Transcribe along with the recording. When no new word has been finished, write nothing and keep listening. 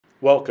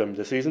Welcome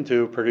to Season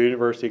 2 Purdue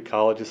University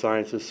College of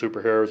Sciences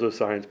Superheroes of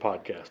Science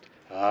podcast.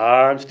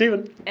 I'm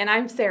Stephen. And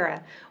I'm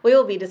Sarah. We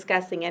will be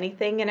discussing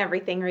anything and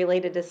everything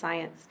related to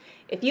science.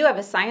 If you have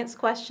a science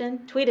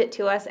question, tweet it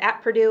to us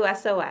at Purdue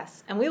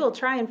SOS, and we will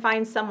try and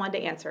find someone to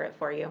answer it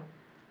for you.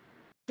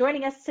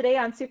 Joining us today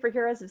on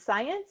Superheroes of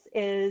Science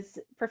is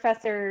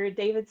Professor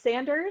David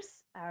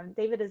Sanders.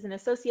 David is an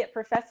associate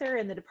professor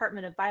in the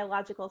Department of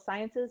Biological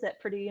Sciences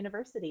at Purdue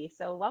University.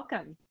 So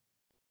welcome.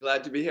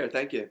 Glad to be here.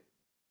 Thank you.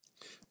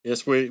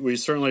 Yes, we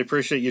certainly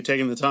appreciate you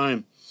taking the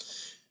time.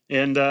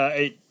 And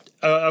I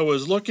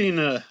was looking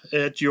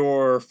at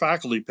your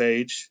faculty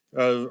page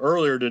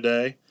earlier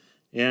today,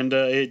 and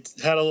it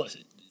had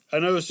I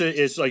noticed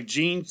it's like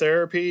gene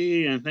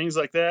therapy and things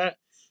like that.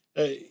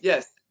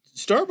 Yes.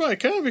 Start by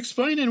kind of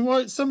explaining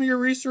what some of your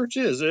research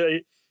is.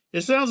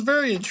 It sounds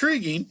very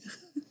intriguing.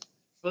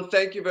 Well,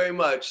 thank you very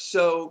much.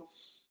 So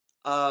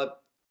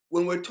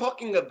when we're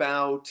talking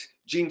about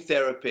gene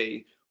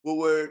therapy, what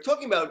we're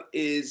talking about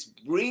is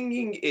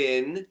bringing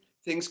in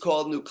things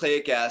called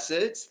nucleic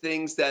acids,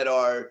 things that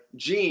are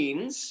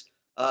genes,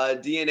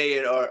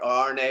 DNA or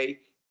RNA,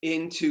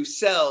 into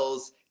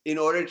cells in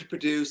order to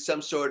produce some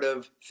sort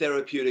of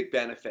therapeutic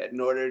benefit, in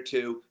order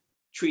to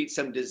treat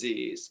some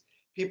disease.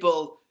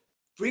 People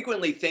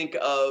frequently think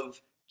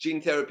of gene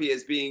therapy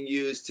as being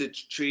used to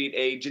treat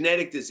a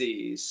genetic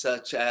disease,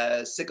 such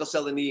as sickle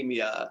cell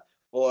anemia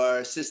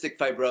or cystic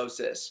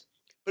fibrosis.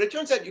 But it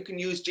turns out you can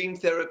use gene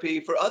therapy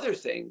for other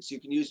things. You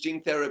can use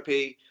gene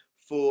therapy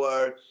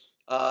for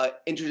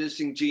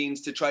introducing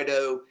genes to try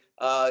to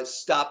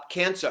stop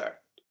cancer.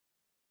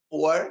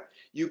 Or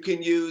you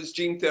can use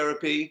gene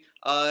therapy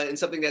in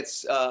something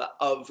that's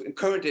of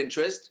current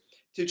interest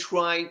to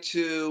try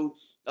to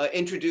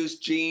introduce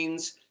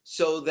genes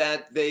so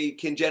that they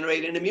can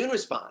generate an immune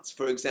response,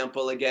 for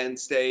example,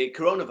 against a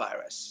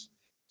coronavirus.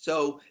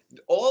 So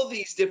all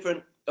these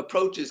different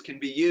approaches can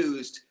be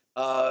used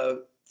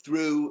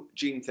through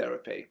gene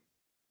therapy.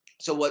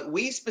 So what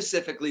we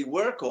specifically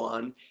work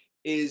on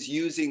is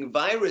using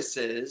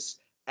viruses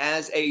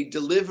as a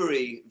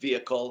delivery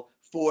vehicle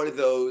for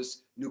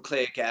those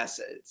nucleic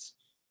acids.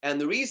 And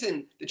the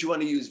reason that you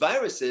want to use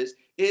viruses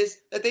is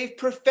that they've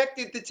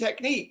perfected the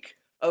technique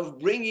of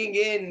bringing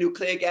in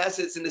nucleic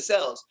acids into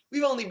cells.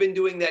 We've only been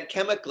doing that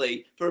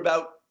chemically for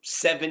about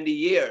 70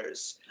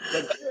 years,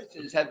 but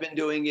viruses have been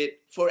doing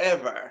it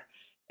forever.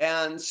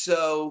 And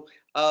so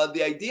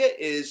the idea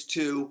is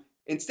to,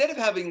 instead of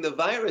having the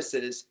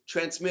viruses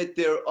transmit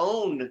their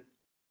own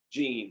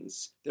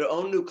genes, their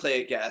own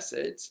nucleic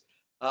acids,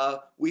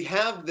 we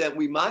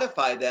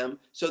modify them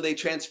so they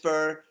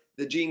transfer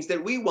the genes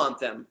that we want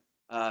them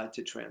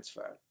to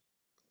transfer.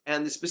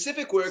 And the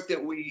specific work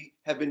that we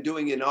have been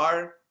doing in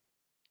our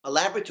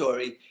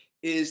laboratory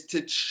is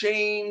to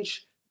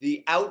change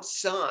the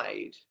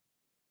outside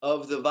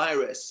of the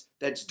virus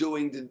that's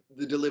doing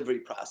the delivery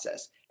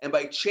process. And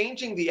by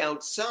changing the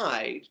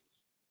outside,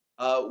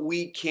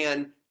 we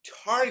can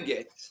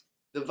target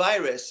the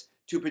virus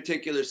to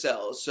particular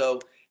cells. So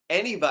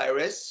any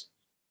virus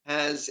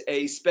has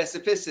a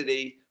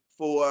specificity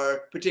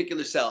for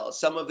particular cells.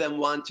 Some of them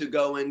want to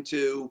go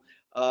into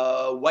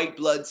white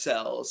blood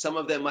cells. Some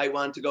of them might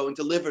want to go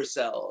into liver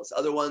cells.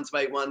 Other ones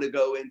might want to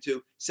go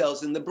into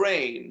cells in the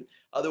brain.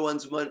 Other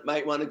ones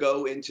might want to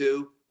go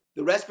into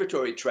the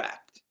respiratory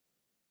tract.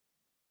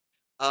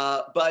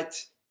 But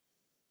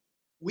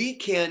we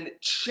can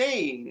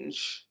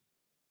change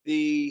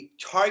the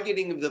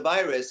targeting of the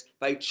virus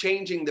by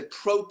changing the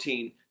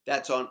protein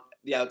that's on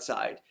the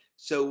outside.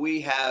 So we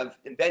have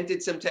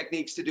invented some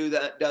techniques to do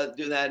that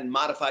and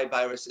modified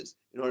viruses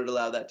in order to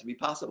allow that to be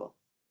possible.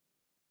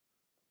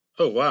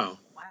 Oh, wow.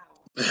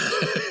 Wow.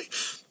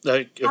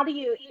 How do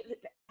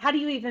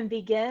you even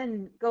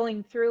begin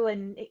going through,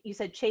 and you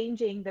said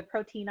changing the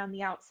protein on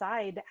the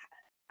outside?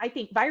 I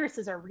think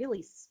viruses are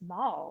really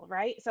small,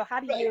 right? So how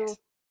do you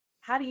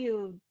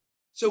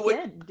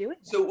begin doing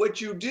that? So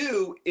what you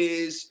do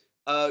is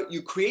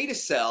you create a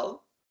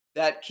cell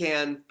that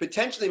can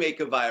potentially make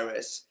a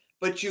virus,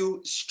 but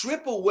you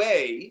strip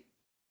away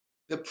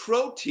the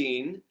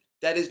protein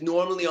that is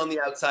normally on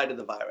the outside of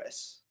the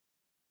virus.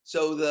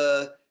 So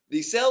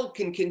the cell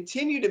can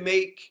continue to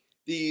make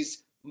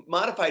these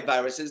modified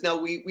viruses. Now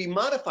we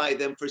modify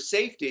them for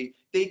safety.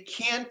 They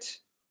can't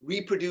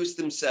reproduce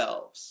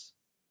themselves.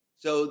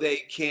 So they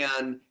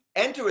can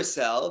enter a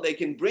cell, they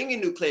can bring in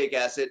nucleic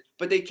acid,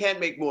 but they can't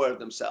make more of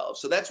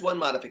themselves. So that's one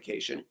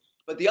modification.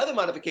 But the other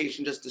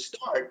modification, just to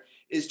start,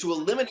 is to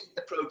eliminate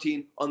the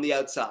protein on the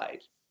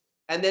outside.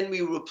 And then we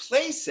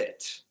replace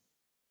it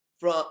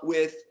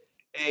with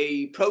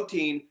a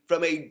protein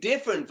from a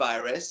different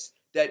virus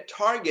that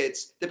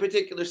targets the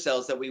particular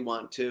cells that we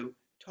want to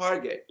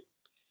target.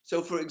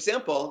 So for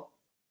example,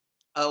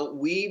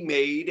 we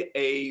made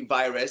a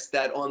virus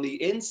that on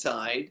the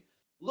inside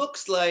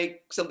looks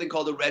like something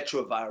called a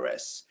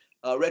retrovirus.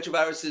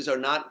 Retroviruses are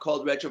not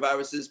called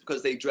retroviruses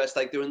because they dress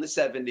like they're in the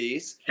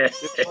 70s.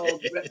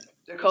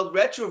 They're called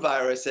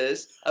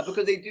retroviruses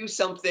because they do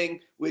something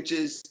which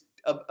is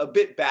a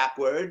bit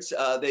backwards.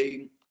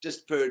 They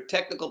just for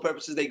technical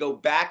purposes, they go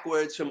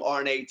backwards from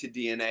RNA to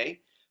DNA.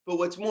 But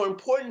what's more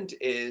important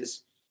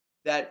is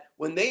that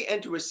when they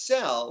enter a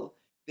cell,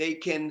 they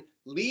can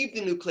leave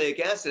the nucleic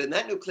acid, and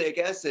that nucleic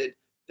acid,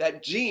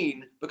 that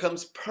gene,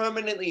 becomes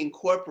permanently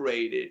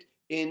incorporated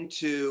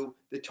into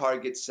the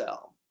target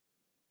cell.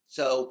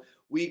 So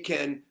we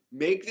can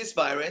make this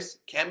virus,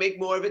 can't make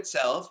more of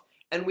itself,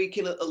 and we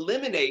can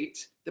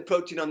eliminate the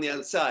protein on the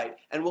outside.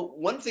 And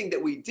one thing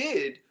that we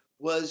did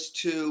was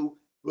to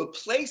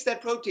replace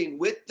that protein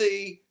with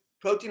the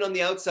protein on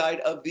the outside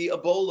of the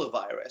Ebola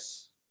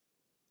virus.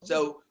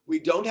 So we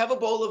don't have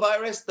Ebola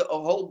virus, a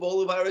whole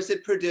Ebola virus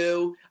at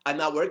Purdue. I'm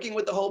not working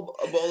with the whole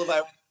Ebola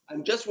virus.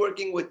 I'm just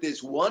working with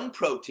this one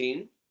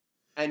protein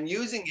and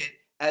using it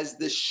as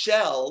the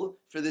shell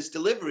for this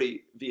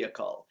delivery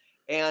vehicle.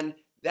 And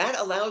that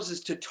allows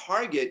us to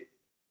target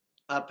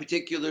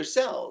particular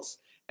cells.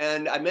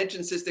 And I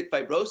mentioned cystic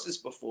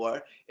fibrosis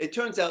before. It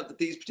turns out that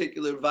these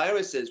particular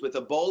viruses with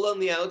Ebola on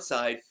the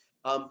outside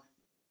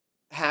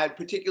had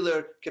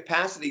particular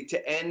capacity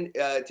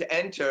to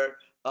enter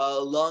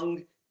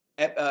lung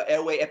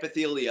airway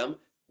epithelium,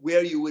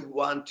 where you would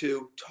want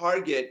to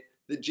target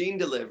the gene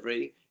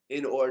delivery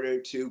in order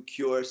to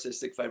cure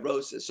cystic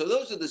fibrosis. So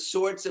those are the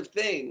sorts of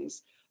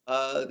things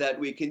that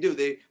we can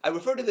do. I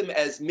refer to them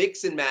as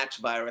mix and match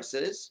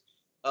viruses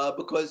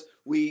because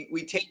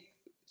we take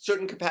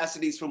certain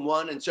capacities from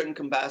one and certain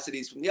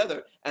capacities from the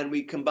other, and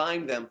we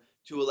combine them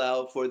to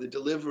allow for the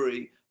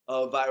delivery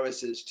of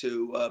viruses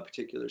to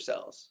particular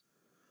cells.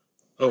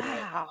 Oh,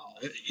 Wow.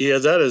 yeah,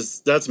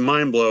 that's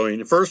mind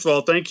blowing. First of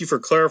all, thank you for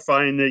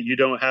clarifying that you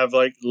don't have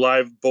like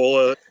live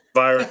Ebola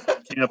virus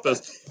on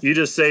campus. You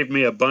just saved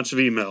me a bunch of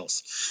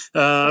emails.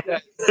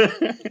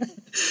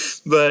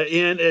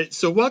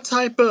 So what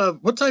type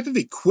of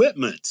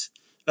equipment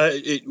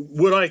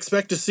would I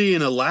expect to see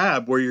in a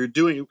lab where you're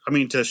doing? I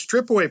mean, to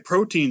strip away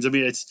proteins. I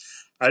mean, it's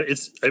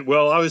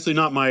well, obviously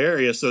not my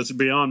area, so it's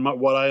beyond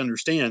what I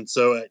understand.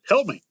 So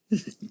help me.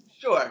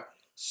 Sure.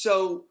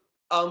 So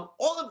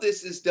all of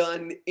this is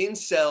done in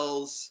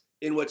cells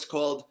in what's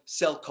called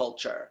cell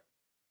culture.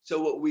 So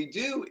what we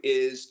do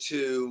is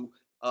to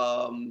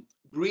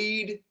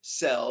breed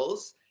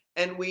cells,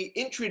 and we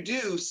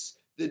introduce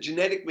the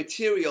genetic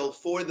material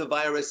for the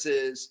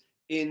viruses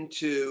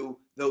into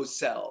those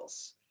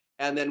cells.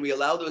 And then we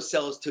allow those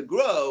cells to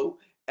grow,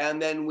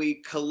 and then we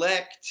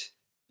collect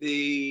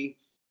the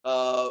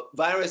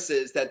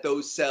viruses that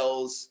those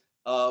cells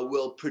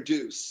will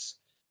produce.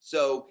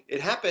 So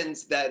it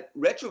happens that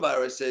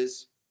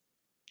retroviruses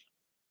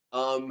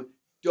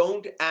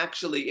don't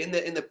actually, in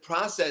the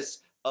process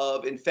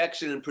of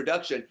infection and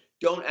production,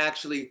 don't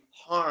actually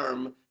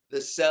harm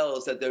the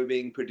cells that they're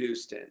being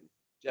produced in,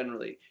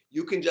 generally.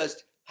 You can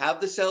just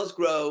have the cells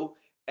grow,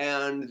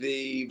 and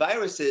the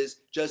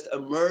viruses just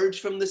emerge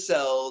from the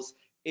cells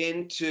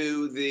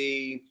into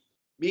the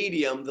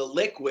medium, the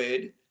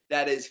liquid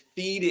that is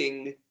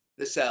feeding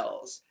the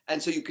cells.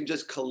 And so you can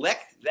just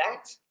collect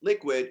that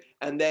liquid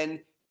and then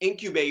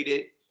incubate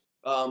it,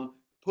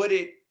 put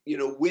it,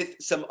 with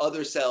some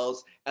other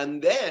cells,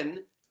 and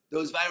then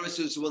those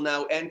viruses will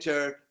now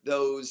enter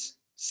those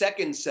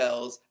second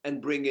cells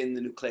and bring in the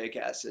nucleic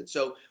acid.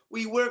 So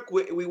we work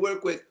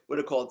with what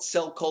are called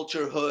cell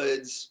culture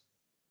hoods.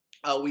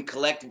 We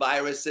collect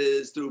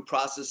viruses through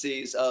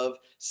processes of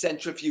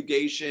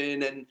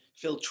centrifugation and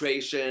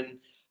filtration.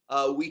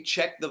 We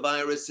check the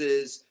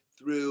viruses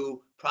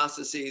through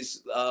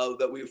processes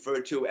that we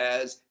refer to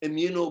as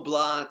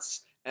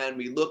immunoblots, and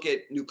we look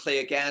at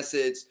nucleic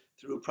acids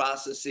through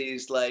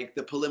processes like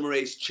the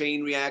polymerase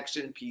chain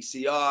reaction,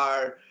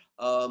 PCR,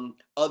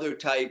 other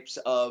types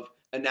of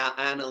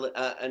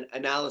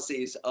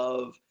analyses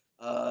of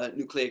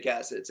nucleic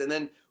acids. And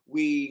then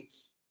we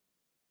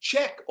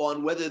check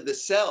on whether the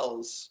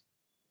cells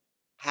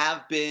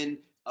have been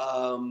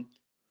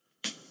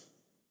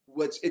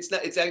it's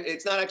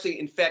not actually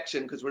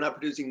infection, because we're not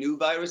producing new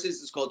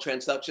viruses. It's called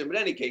transduction. But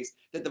in any case,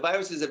 that the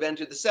viruses have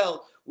entered the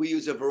cell, we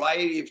use a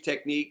variety of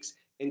techniques,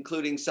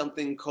 including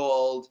something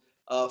called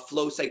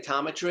flow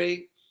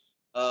cytometry.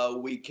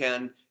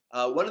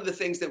 One of the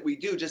things that we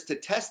do just to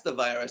test the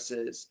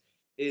viruses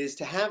is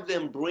to have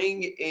them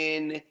bring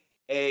in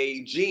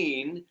a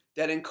gene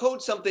that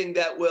encodes something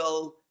that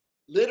will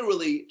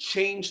literally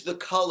change the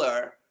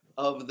color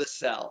of the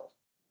cell.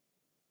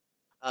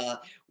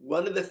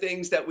 One of the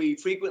things that we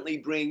frequently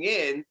bring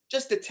in,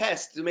 just to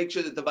test to make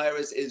sure that the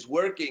virus is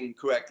working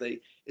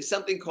correctly, is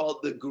something called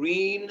the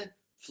green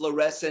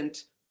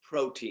fluorescent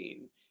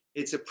protein.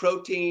 It's a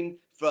protein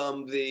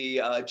from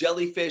the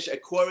jellyfish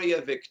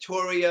Aquaria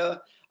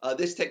victoria.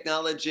 This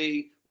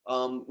technology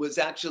was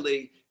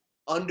actually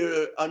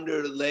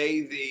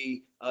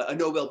underlay a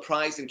Nobel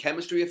Prize in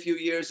chemistry a few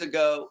years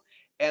ago.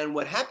 And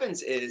what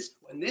happens is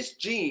when this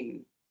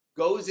gene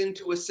goes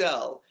into a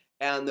cell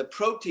and the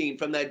protein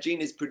from that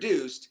gene is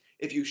produced,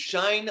 if you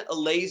shine a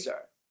laser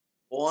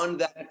on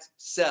that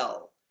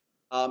cell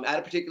at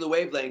a particular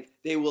wavelength,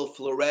 they will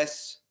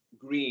fluoresce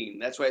green.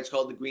 That's why it's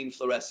called the green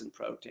fluorescent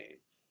protein.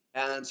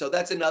 And so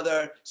that's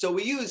so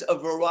we use a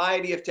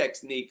variety of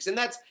techniques, and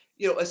that's,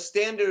 a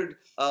standard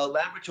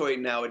laboratory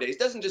nowadays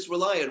doesn't just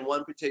rely on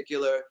one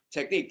particular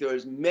technique.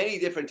 There's many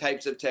different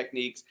types of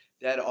techniques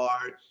that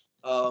are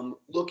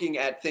looking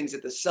at things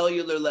at the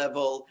cellular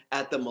level,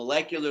 at the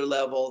molecular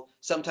level.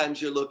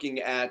 Sometimes you're looking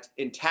at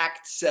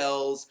intact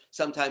cells.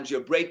 Sometimes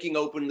you're breaking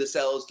open the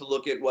cells to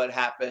look at what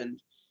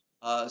happened.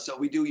 So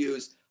we do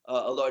use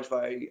a large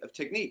variety of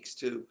techniques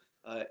to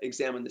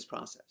examine this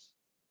process.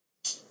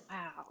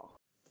 Wow.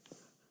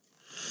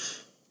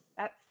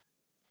 That's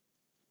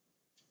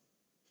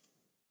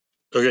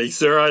Okay,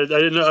 Sarah, I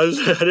didn't know. I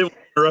didn't want to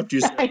interrupt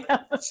you. I know.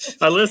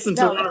 I listened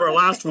to No, one of our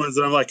last ones,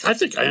 and I'm like, I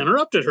think I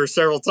interrupted her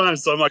several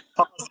times, so I'm like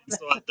pausing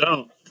so I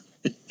don't.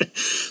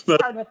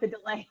 But hard with the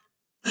delay.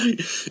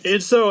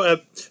 and so,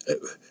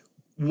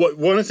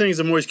 one of the things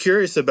I'm always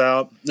curious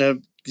about,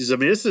 because I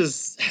mean,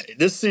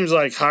 this seems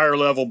like higher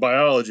level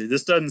biology.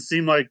 This doesn't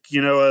seem like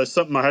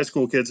something my high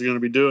school kids are going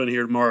to be doing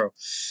here tomorrow.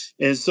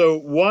 And so,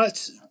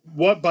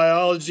 what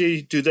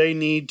biology do they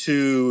need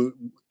to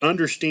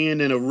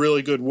understand in a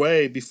really good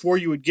way before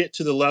you would get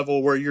to the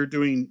level where you're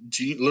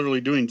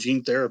literally doing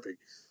gene therapy?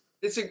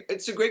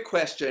 It's a great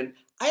question.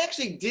 I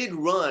actually did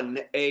run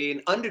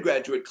an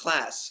undergraduate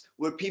class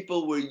where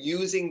people were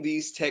using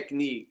these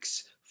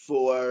techniques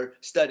for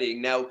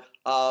studying. Now,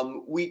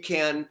 we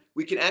can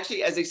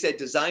actually, as I said,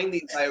 design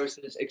these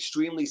viruses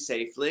extremely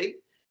safely.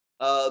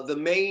 The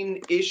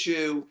main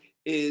issue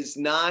is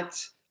not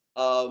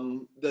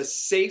the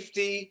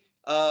safety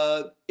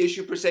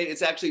issue per se.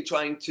 It's actually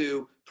trying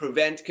to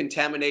prevent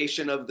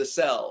contamination of the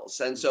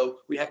cells, and so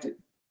we have to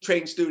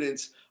train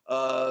students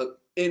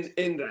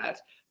in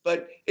that.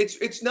 But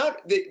it's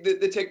not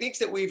the techniques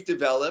that we've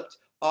developed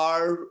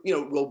are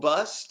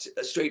robust,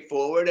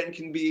 straightforward, and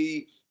can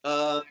be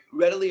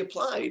readily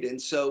applied.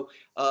 And so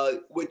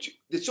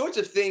the sorts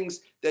of things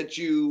that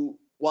you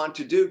want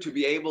to do to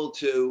be able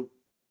to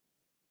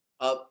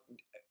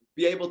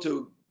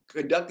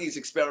conduct these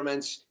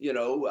experiments,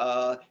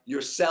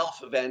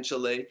 yourself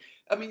eventually.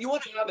 I mean, you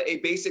want to have a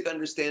basic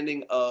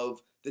understanding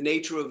of the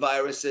nature of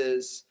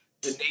viruses,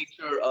 the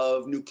nature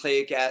of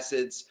nucleic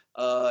acids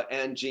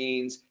and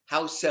genes,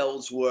 how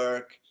cells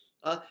work.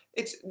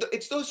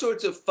 It's those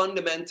sorts of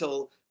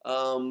fundamental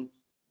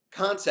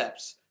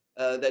concepts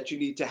that you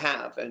need to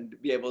have and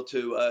be able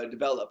to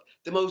develop.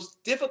 The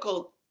most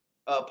difficult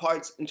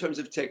parts in terms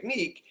of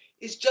technique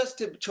is just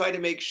to try to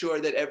make sure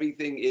that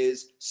everything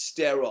is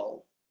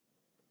sterile.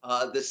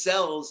 The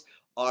cells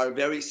are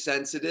very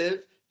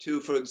sensitive to,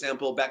 for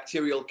example,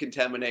 bacterial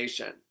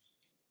contamination.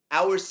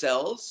 Our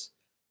cells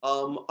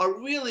are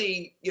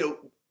really,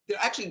 they're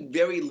actually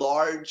very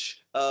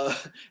large,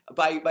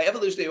 by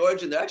evolutionary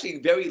origin, they're actually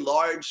very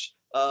large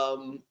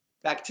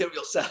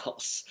bacterial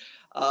cells,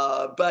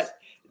 but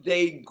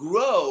they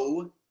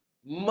grow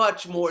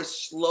much more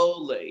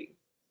slowly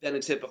than a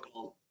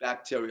typical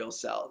bacterial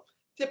cell.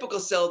 Typical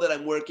cell that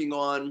I'm working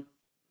on,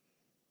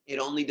 it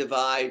only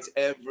divides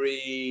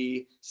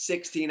every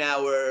 16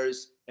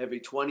 hours, every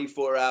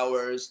 24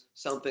 hours,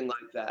 something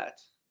like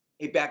that.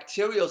 A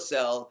bacterial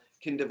cell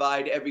can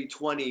divide every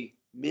 20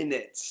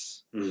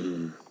 minutes.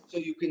 Mm. So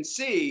you can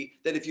see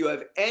that if you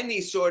have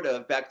any sort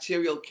of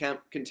bacterial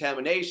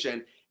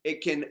contamination,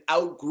 it can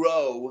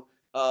outgrow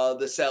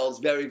the cells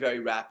very, very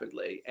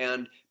rapidly.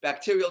 And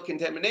bacterial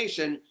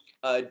contamination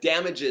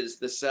damages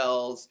the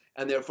cells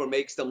and therefore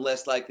makes them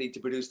less likely to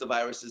produce the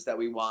viruses that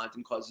we want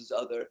and causes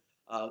other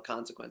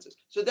consequences.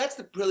 So that's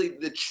really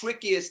the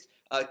trickiest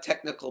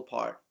technical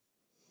part.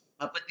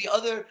 But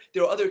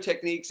there are other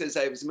techniques, as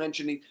I was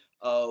mentioning,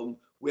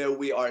 where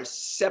we are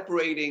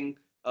separating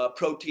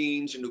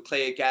proteins or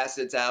nucleic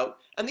acids out.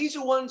 And these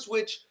are ones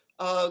which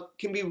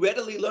can be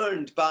readily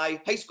learned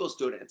by high school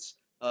students,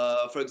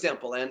 for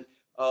example. And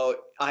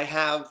I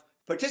have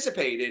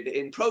participated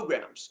in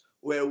programs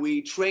where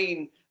we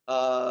train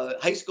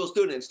high school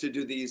students to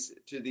do these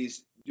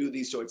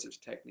sorts of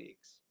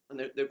techniques.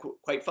 And they're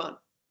quite fun.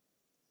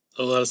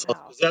 Oh, that's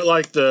awesome. Wow. Is that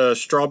like the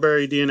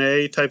strawberry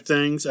DNA type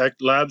things,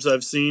 labs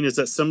I've seen? Is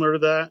that similar to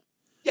that?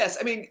 Yes,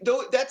 I mean,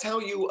 that's how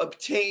you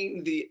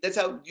obtain the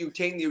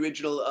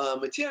original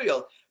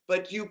material.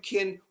 But you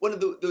can, one of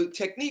the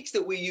techniques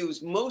that we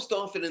use most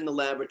often in the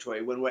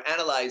laboratory when we're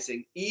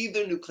analyzing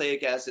either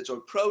nucleic acids or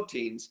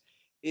proteins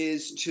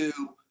is to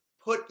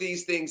put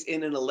these things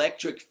in an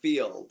electric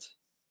field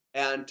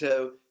and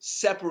to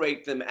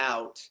separate them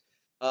out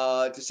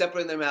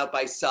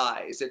by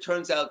size. It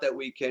turns out that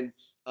we can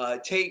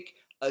take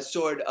a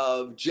sort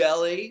of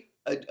jelly,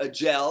 a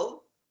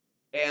gel,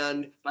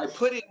 and by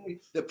putting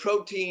the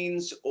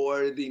proteins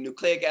or the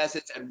nucleic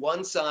acids at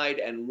one side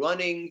and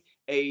running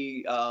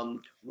a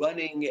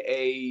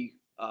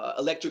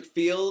electric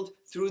field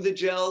through the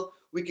gel,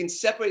 we can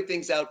separate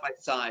things out by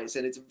size.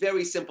 And it's a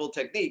very simple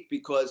technique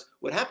because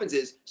what happens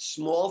is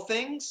small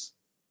things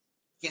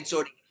can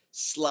sort of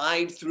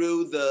slide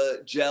through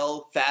the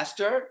gel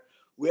faster,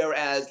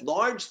 whereas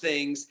large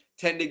things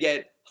tend to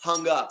get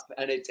hung up,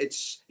 and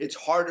it's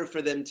harder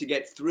for them to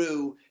get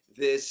through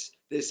this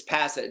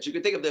passage. You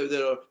can think of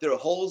there are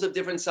holes of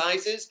different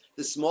sizes.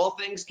 The small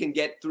things can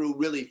get through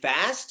really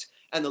fast,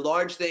 and the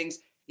large things,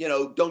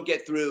 don't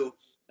get through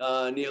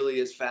nearly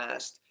as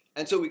fast.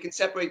 And so we can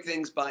separate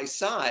things by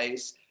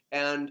size.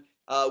 And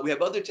we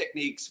have other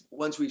techniques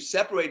once we've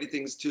separated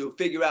things to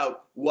figure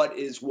out what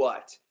is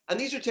what. And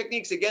these are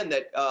techniques, again,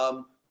 that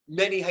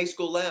many high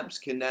school labs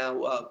can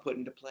now put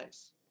into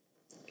place.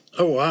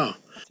 Oh, wow.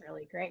 That's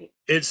really great.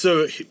 And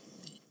so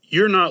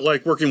you're not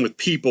like working with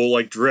people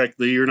like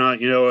directly. You're not,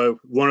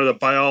 one of the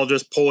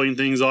biologists pulling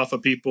things off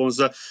of people and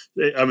stuff.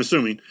 I'm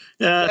assuming.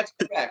 That's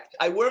correct.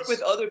 I work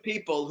with other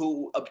people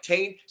who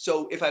obtain.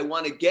 So if I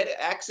want to get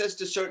access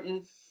to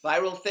certain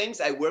viral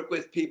things, I work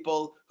with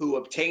people who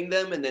obtain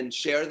them and then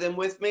share them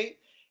with me.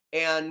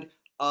 And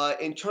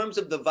in terms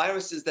of the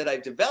viruses that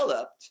I've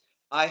developed,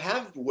 I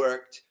have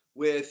worked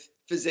with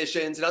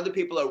physicians, and other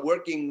people are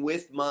working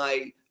with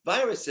my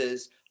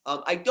viruses.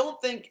 I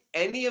don't think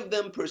any of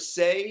them per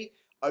se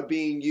are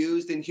being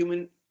used in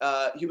human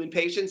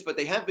patients, but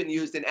they have been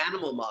used in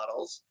animal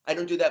models. I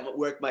don't do that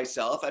work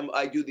myself.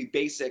 I do the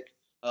basic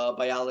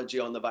biology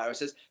on the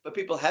viruses, but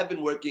people have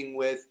been working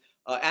with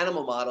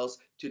animal models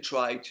to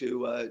try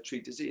to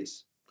treat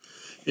disease.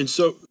 And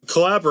so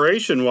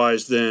collaboration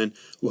wise, then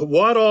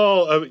what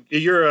all,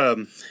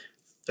 you're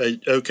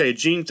okay,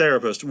 gene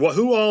therapist.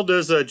 Who all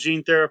does a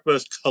gene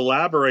therapist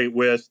collaborate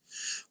with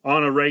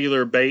on a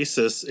regular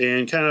basis,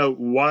 and kind of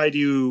why do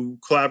you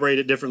collaborate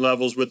at different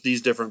levels with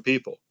these different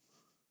people?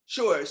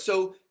 Sure.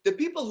 So the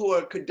people who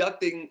are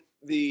conducting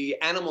the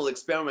animal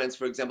experiments,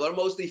 for example, are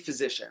mostly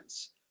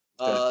physicians.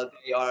 Okay.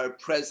 They are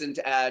present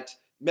at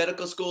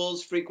medical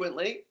schools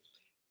frequently.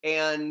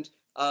 And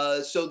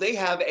so they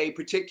have a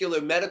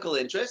particular medical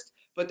interest,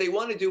 but they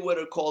want to do what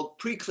are called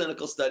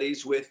preclinical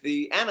studies with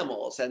the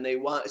animals. And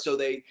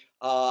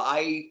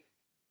I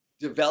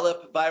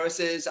develop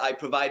viruses. I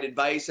provide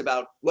advice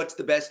about what's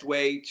the best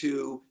way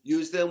to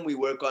use them. We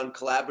work on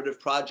collaborative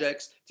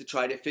projects to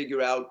try to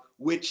figure out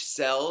which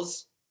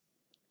cells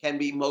can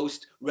be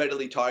most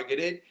readily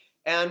targeted.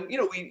 And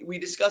we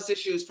discuss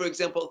issues. For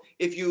example,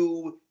 if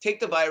you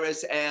take the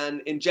virus and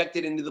inject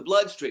it into the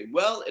bloodstream,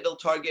 well, it'll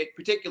target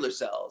particular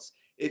cells.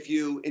 If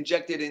you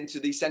inject it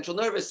into the central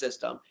nervous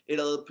system,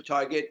 it'll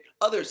target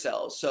other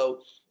cells.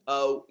 So,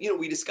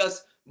 we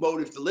discuss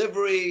mode of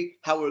delivery,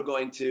 how we're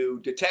going to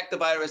detect the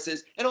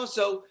viruses, and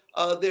also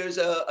there's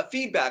a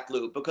feedback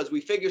loop, because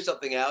we figure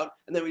something out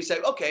and then we say,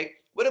 okay,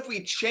 what if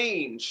we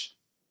change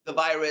the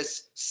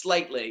virus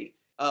slightly?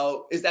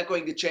 Is that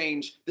going to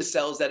change the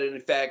cells that it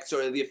infects,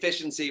 or the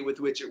efficiency with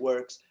which it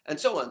works, and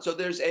so on? So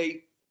there's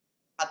a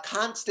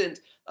constant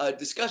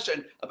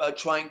discussion about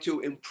trying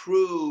to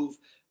improve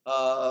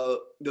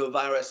the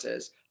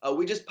viruses.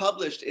 We just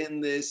published in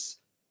this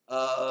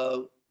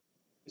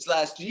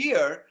last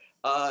year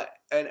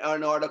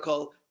an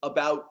article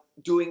about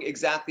doing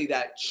exactly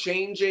that,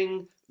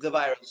 changing the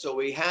virus. So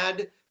we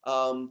had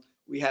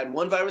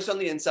one virus on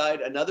the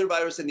inside, another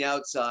virus on the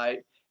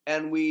outside,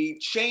 and we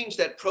changed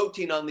that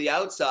protein on the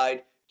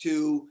outside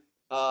to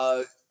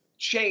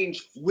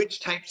change which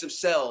types of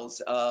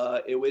cells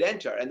it would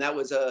enter. And that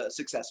was a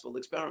successful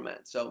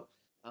experiment. So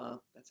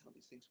that's how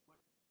these things work.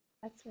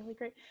 That's really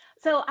great.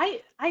 So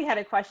I had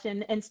a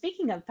question, and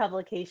speaking of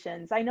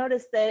publications, I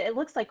noticed that it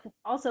looks like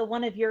also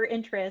one of your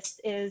interests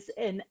is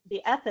in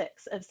the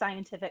ethics of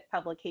scientific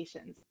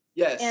publications.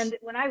 Yes. And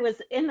when I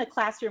was in the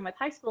classroom with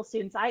high school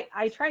students,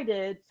 I tried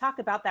to talk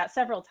about that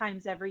several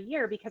times every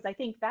year, because I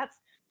think that's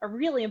a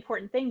really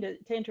important thing to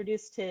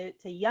introduce to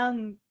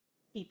young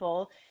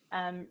people,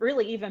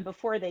 really even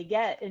before they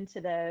get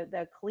into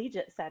the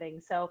collegiate setting.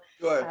 So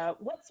Sure.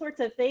 what sorts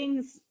of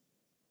things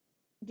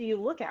do you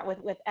look at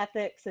with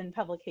ethics and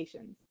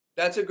publications?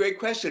 That's a great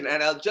question.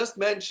 And I'll just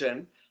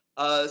mention,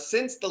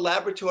 since the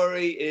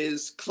laboratory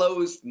is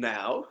closed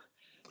now,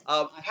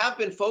 I have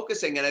been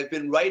focusing, and I've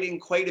been writing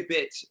quite a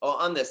bit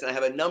on this. And I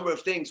have a number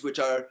of things which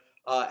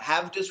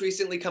have just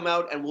recently come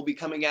out and will be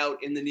coming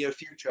out in the near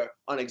future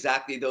on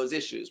exactly those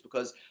issues,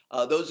 because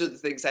those are the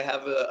things I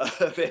have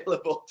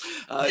available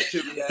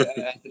to me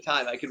at the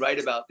time. I can write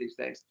about these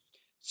things.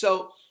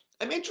 So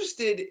I'm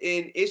interested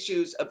in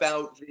issues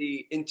about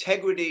the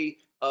integrity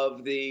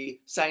of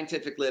the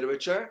scientific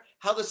literature,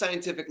 how the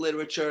scientific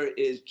literature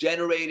is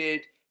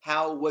generated,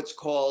 how what's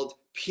called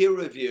peer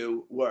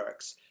review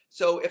works.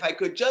 So if I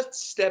could just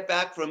step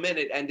back for a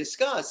minute and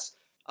discuss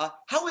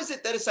how is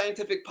it that a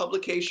scientific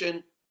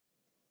publication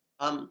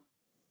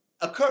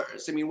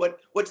occurs? I mean,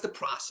 what's the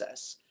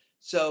process?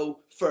 So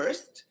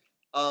first,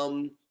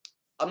 I'm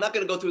not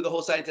going to go through the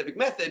whole scientific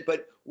method,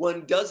 but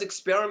one does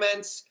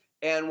experiments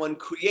and one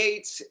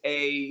creates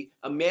a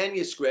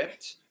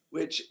manuscript,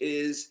 which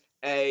is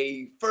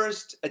a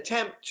first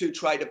attempt to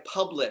try to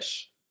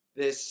publish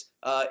this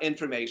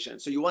information.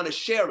 So you want to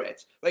share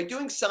it, right?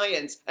 Doing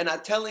science and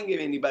not telling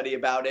anybody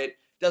about it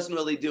doesn't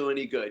really do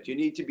any good. You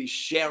need to be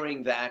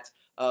sharing that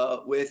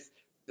with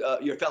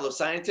your fellow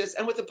scientists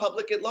and with the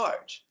public at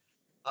large.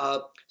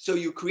 So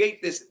you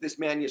create this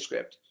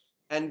manuscript,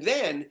 and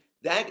then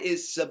that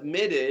is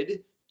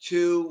submitted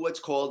to what's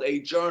called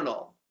a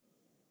journal.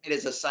 It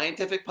is a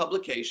scientific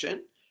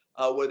publication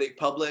where they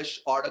publish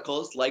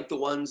articles like the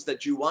ones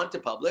that you want to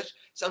publish.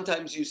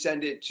 Sometimes you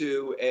send it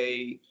to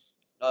a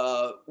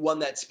one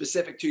that's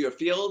specific to your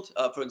field.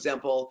 For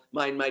example,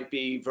 mine might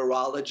be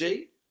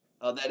virology.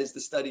 That is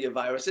the study of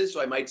viruses.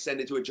 So I might send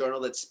it to a journal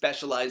that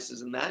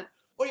specializes in that.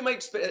 Or you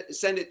might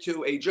send it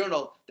to a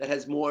journal that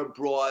has more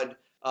broad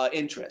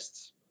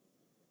interests.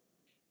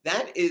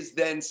 That is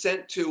then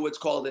sent to what's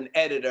called an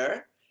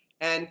editor.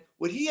 And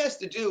what he has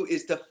to do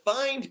is to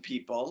find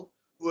people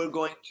who are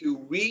going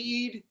to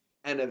read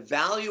and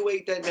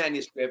evaluate that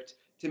manuscript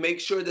to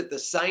make sure that the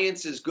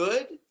science is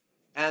good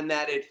and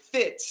that it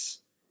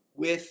fits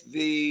with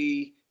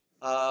the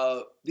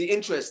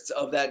interests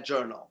of that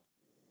journal.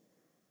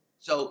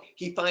 So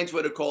he finds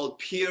what are called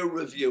peer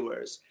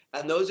reviewers.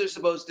 And those are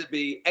supposed to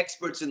be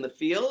experts in the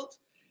field.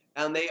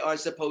 And they are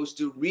supposed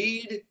to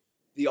read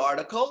the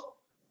article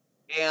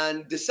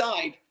and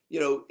decide,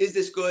 is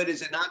this good?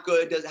 Is it not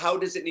good? How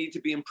does it need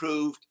to be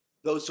improved?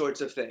 Those sorts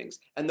of things.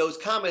 And those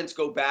comments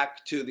go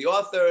back to the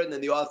author, and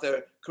then the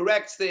author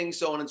corrects things,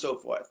 so on and so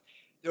forth.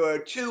 There are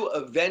two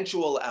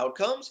eventual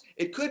outcomes.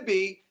 It could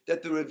be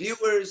that the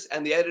reviewers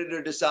and the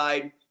editor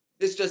decide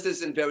this just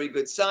isn't very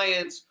good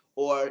science,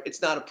 or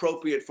it's not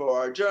appropriate for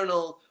our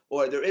journal,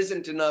 or there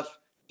isn't enough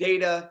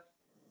data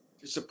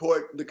to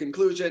support the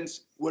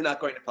conclusions, we're not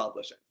going to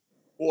publish it.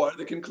 Or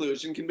the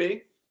conclusion can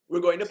be, we're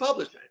going to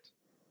publish it.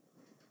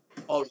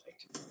 All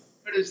right,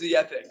 where does the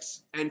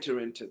ethics enter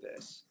into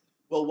this?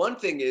 Well, one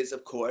thing is,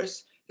 of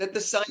course, that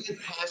the science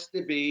has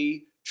to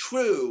be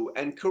true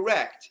and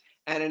correct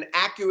and an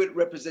accurate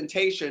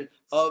representation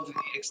of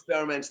the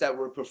experiments that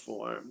were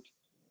performed.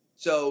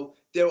 So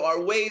there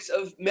are ways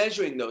of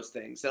measuring those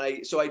things.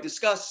 And so I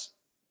discuss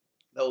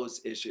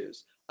those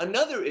issues.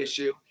 Another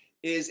issue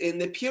is in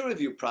the peer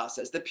review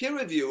process. The peer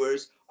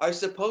reviewers are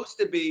supposed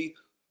to be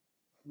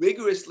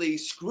rigorously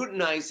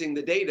scrutinizing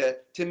the data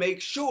to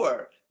make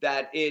sure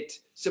that it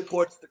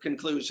supports the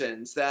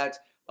conclusions, that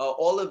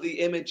all of the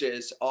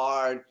images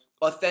are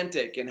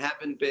authentic and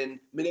haven't been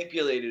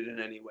manipulated in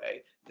any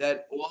way,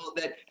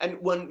 and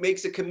one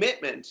makes a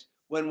commitment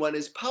when one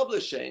is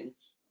publishing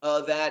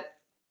that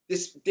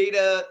these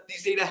data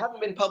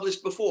haven't been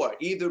published before,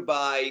 either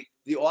by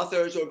the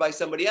authors or by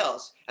somebody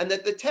else, and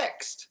that the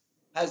text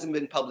hasn't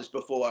been published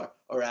before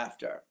or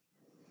after.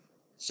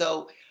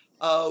 So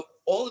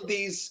all of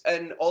these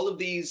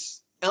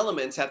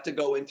elements have to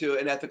go into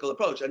an ethical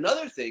approach.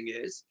 Another thing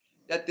is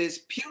that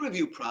this peer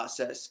review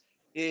process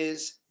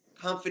is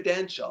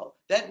confidential.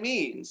 That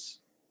means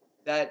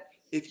that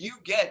if you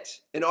get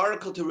an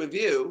article to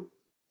review,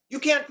 you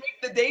can't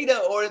take the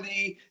data or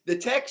the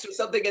text or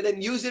something and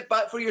then use it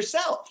for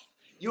yourself.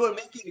 You are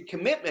making a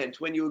commitment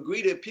when you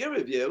agree to a peer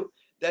review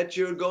that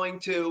you're going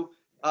to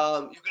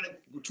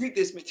treat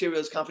this material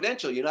as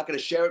confidential. You're not going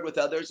to share it with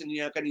others, and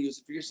you're not going to use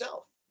it for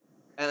yourself.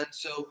 And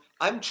so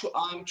I'm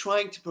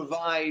trying to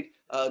provide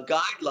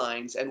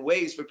guidelines and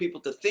ways for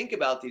people to think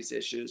about these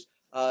issues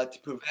to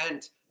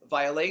prevent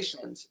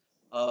violations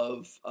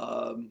of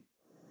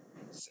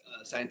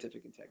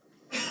scientific integrity.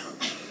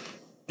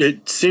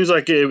 It seems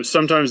like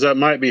sometimes that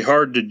might be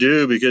hard to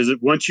do because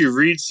once you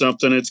read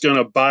something, it's going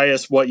to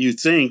bias what you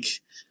think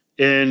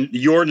in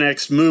your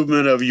next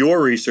movement of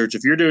your research.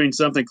 If you're doing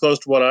something close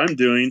to what I'm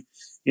doing,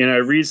 and I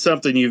read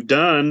something you've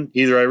done,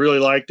 either I really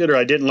liked it or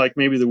I didn't like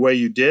maybe the way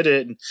you did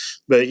it,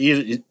 but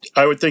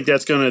I would think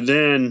that's going to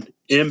then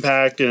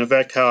impact and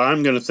affect how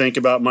I'm going to think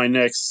about my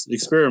next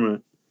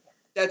experiment.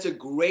 That's a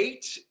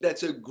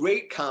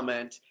great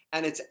comment,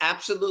 and it's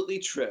absolutely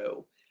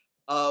true.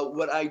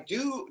 What I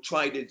do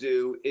try to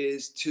do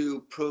is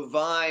to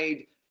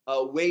provide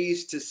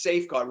ways to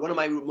safeguard. One of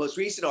my most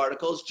recent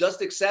articles,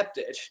 just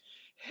accepted,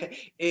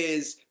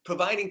 is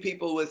providing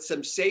people with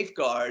some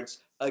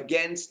safeguards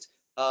against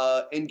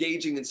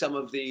engaging in some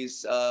of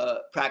these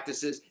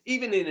practices,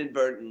 even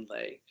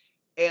inadvertently.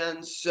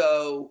 And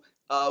so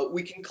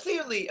we can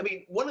clearly,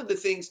 one of the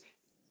things,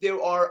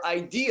 there are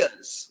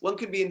ideas. One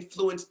could be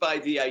influenced by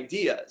the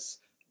ideas,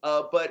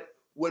 but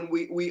when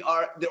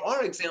there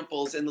are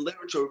examples in the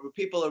literature where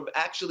people are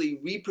actually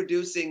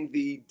reproducing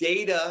the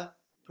data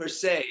per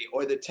se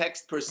or the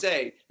text per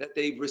se that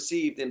they've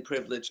received in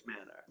privileged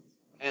manner.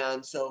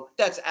 And so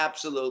that's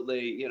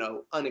absolutely,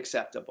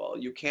 unacceptable.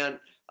 You can't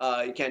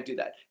do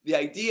that. The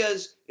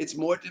ideas, it's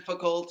more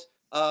difficult.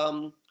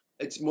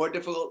 It's more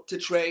difficult to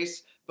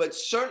trace, but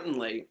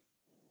certainly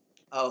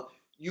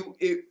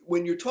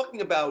when you're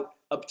talking about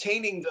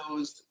obtaining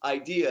those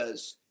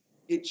ideas,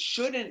 it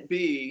shouldn't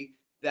be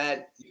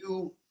that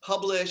you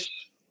publish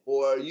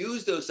or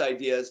use those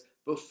ideas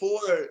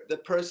before the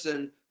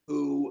person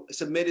who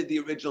submitted the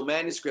original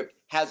manuscript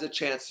has a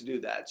chance to do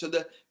that. So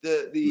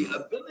the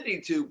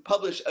ability to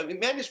publish,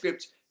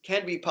 manuscripts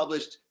can be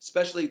published,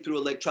 especially through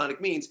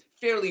electronic means,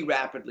 fairly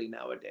rapidly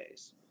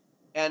nowadays.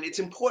 And it's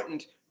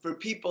important for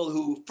people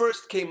who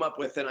first came up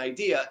with an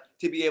idea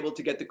to be able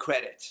to get the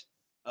credit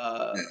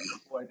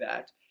for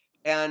that.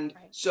 And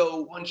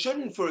so one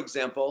shouldn't, for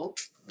example,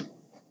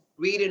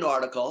 read an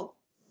article,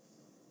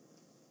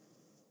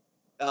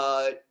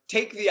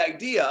 take the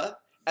idea,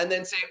 and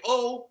then say,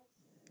 "Oh,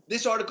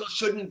 this article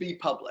shouldn't be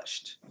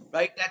published."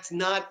 Right? That's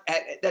not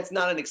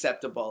an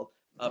acceptable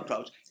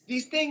approach.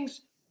 These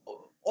things,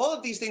 All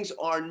of these things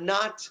are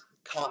not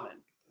common.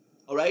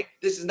 All right.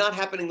 This is not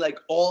happening like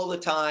all the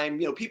time.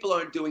 People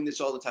aren't doing this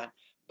all the time,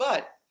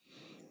 but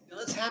it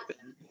does happen.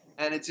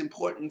 And it's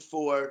important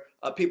for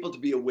people to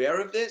be aware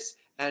of this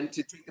and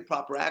to take the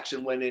proper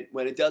action when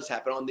it does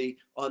happen.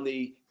 On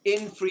the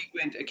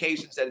infrequent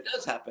occasions that it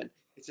does happen,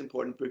 it's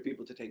important for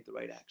people to take the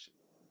right action.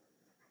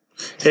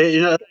 Hey,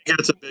 I think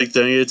that's a big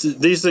thing.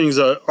 These things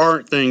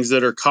aren't things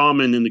that are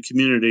common in the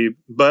community,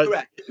 but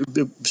Correct.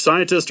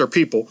 Scientists are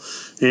people,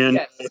 and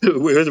Yes.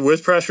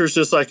 with pressures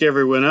just like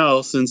everyone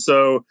else, and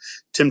so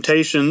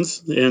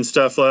temptations and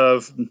stuff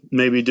of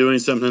maybe doing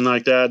something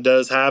like that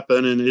does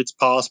happen, and it's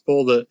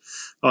possible that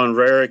on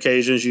rare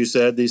occasions, you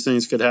said, these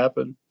things could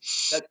happen.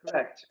 That's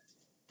correct.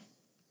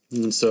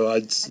 And so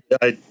I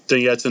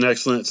think that's an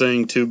excellent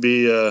thing to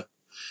be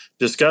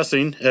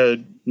discussing,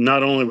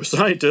 not only with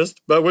scientists,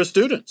 but with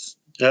students.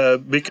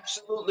 Because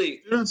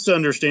Absolutely. students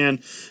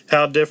understand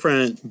how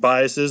different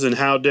biases and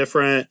how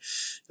different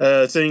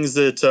things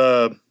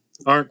that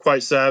aren't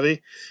quite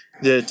savvy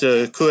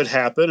that could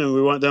happen. And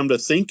we want them to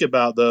think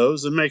about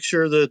those and make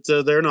sure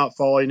that they're not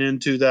falling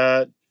into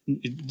that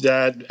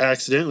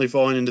accidentally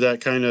falling into that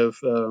kind of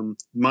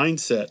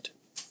mindset.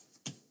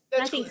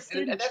 I think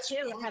students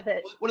too have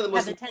it. One of the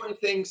most important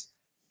things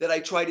that I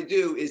try to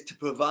do is to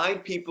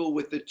provide people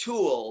with the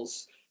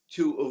tools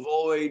to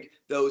avoid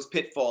those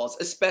pitfalls,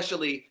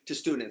 especially to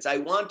students. I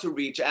want to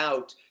reach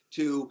out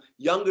to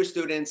younger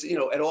students,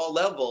 at all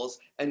levels,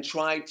 and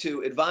try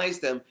to advise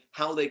them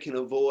how they can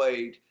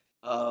avoid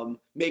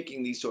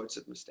making these sorts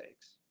of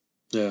mistakes.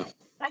 Yeah.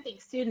 I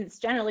think students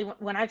generally,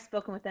 when I've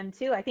spoken with them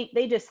too, I think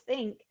they just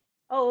think,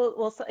 oh,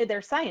 well, so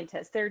they're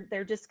scientists.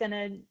 They're just going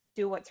to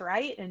do what's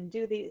right and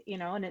do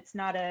and it's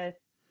not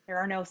there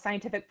are no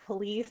scientific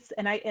police.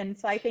 And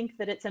so I think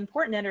that it's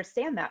important to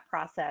understand that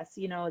process,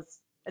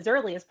 as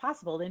early as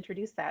possible to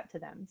introduce that to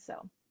them.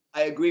 So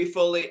I agree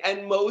fully.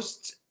 And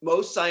most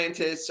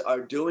scientists are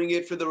doing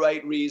it for the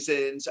right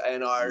reasons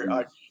and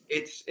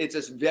it's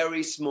a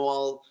very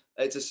small,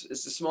 it's a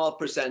small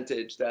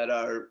percentage that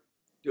are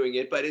doing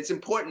it, but it's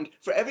important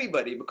for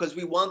everybody because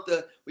we want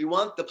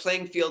the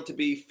playing field to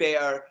be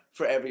fair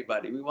for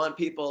everybody. We want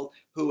people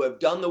who have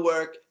done the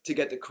work to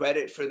get the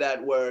credit for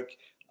that work.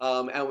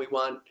 And we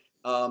want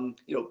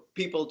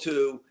people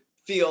to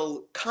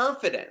feel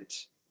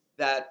confident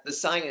that the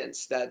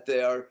science that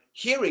they're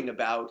hearing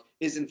about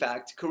is in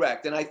fact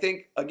correct. And I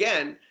think,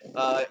 again,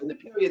 in the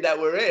period that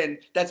we're in,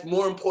 that's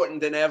more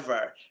important than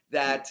ever,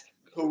 that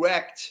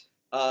correct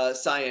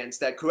science,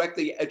 that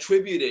correctly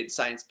attributed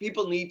science.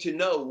 People need to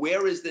know,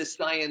 where is this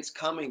science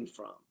coming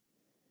from?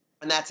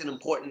 And that's an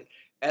important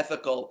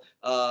ethical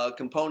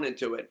component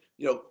to it.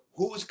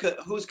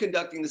 Who's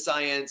conducting the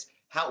science?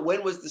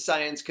 When was the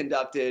science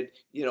conducted?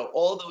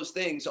 All those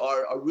things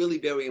are really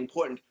very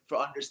important for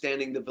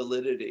understanding the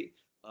validity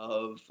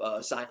of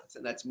science,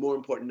 and that's more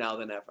important now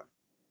than ever.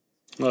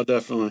 Well,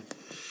 definitely.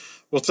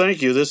 Well,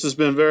 thank you. This has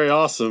been very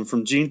awesome,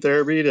 from gene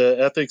therapy to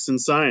ethics and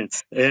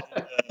science. And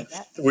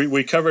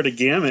we covered a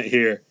gamut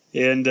here,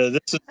 and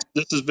this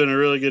has been a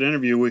really good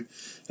interview.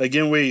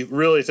 We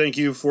really thank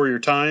you for your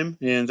time,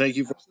 and thank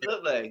you for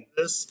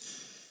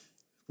this.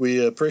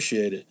 We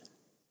appreciate it.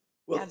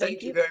 Well,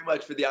 thank you very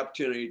much for the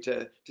opportunity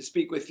to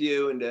speak with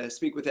you and to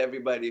speak with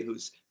everybody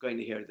who's going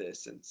to hear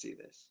this and see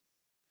this.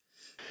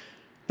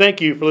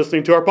 Thank you for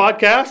listening to our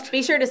podcast.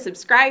 Be sure to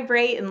subscribe,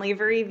 rate, and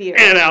leave a review.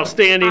 An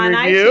outstanding on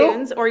review.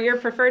 iTunes or your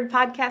preferred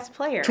podcast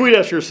player. Tweet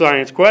us your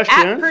science questions.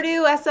 At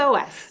Purdue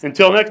SOS.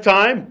 Until next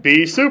time,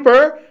 be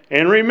super,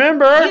 and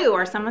remember, you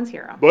are someone's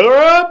hero. boiler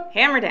up,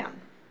 hammer down.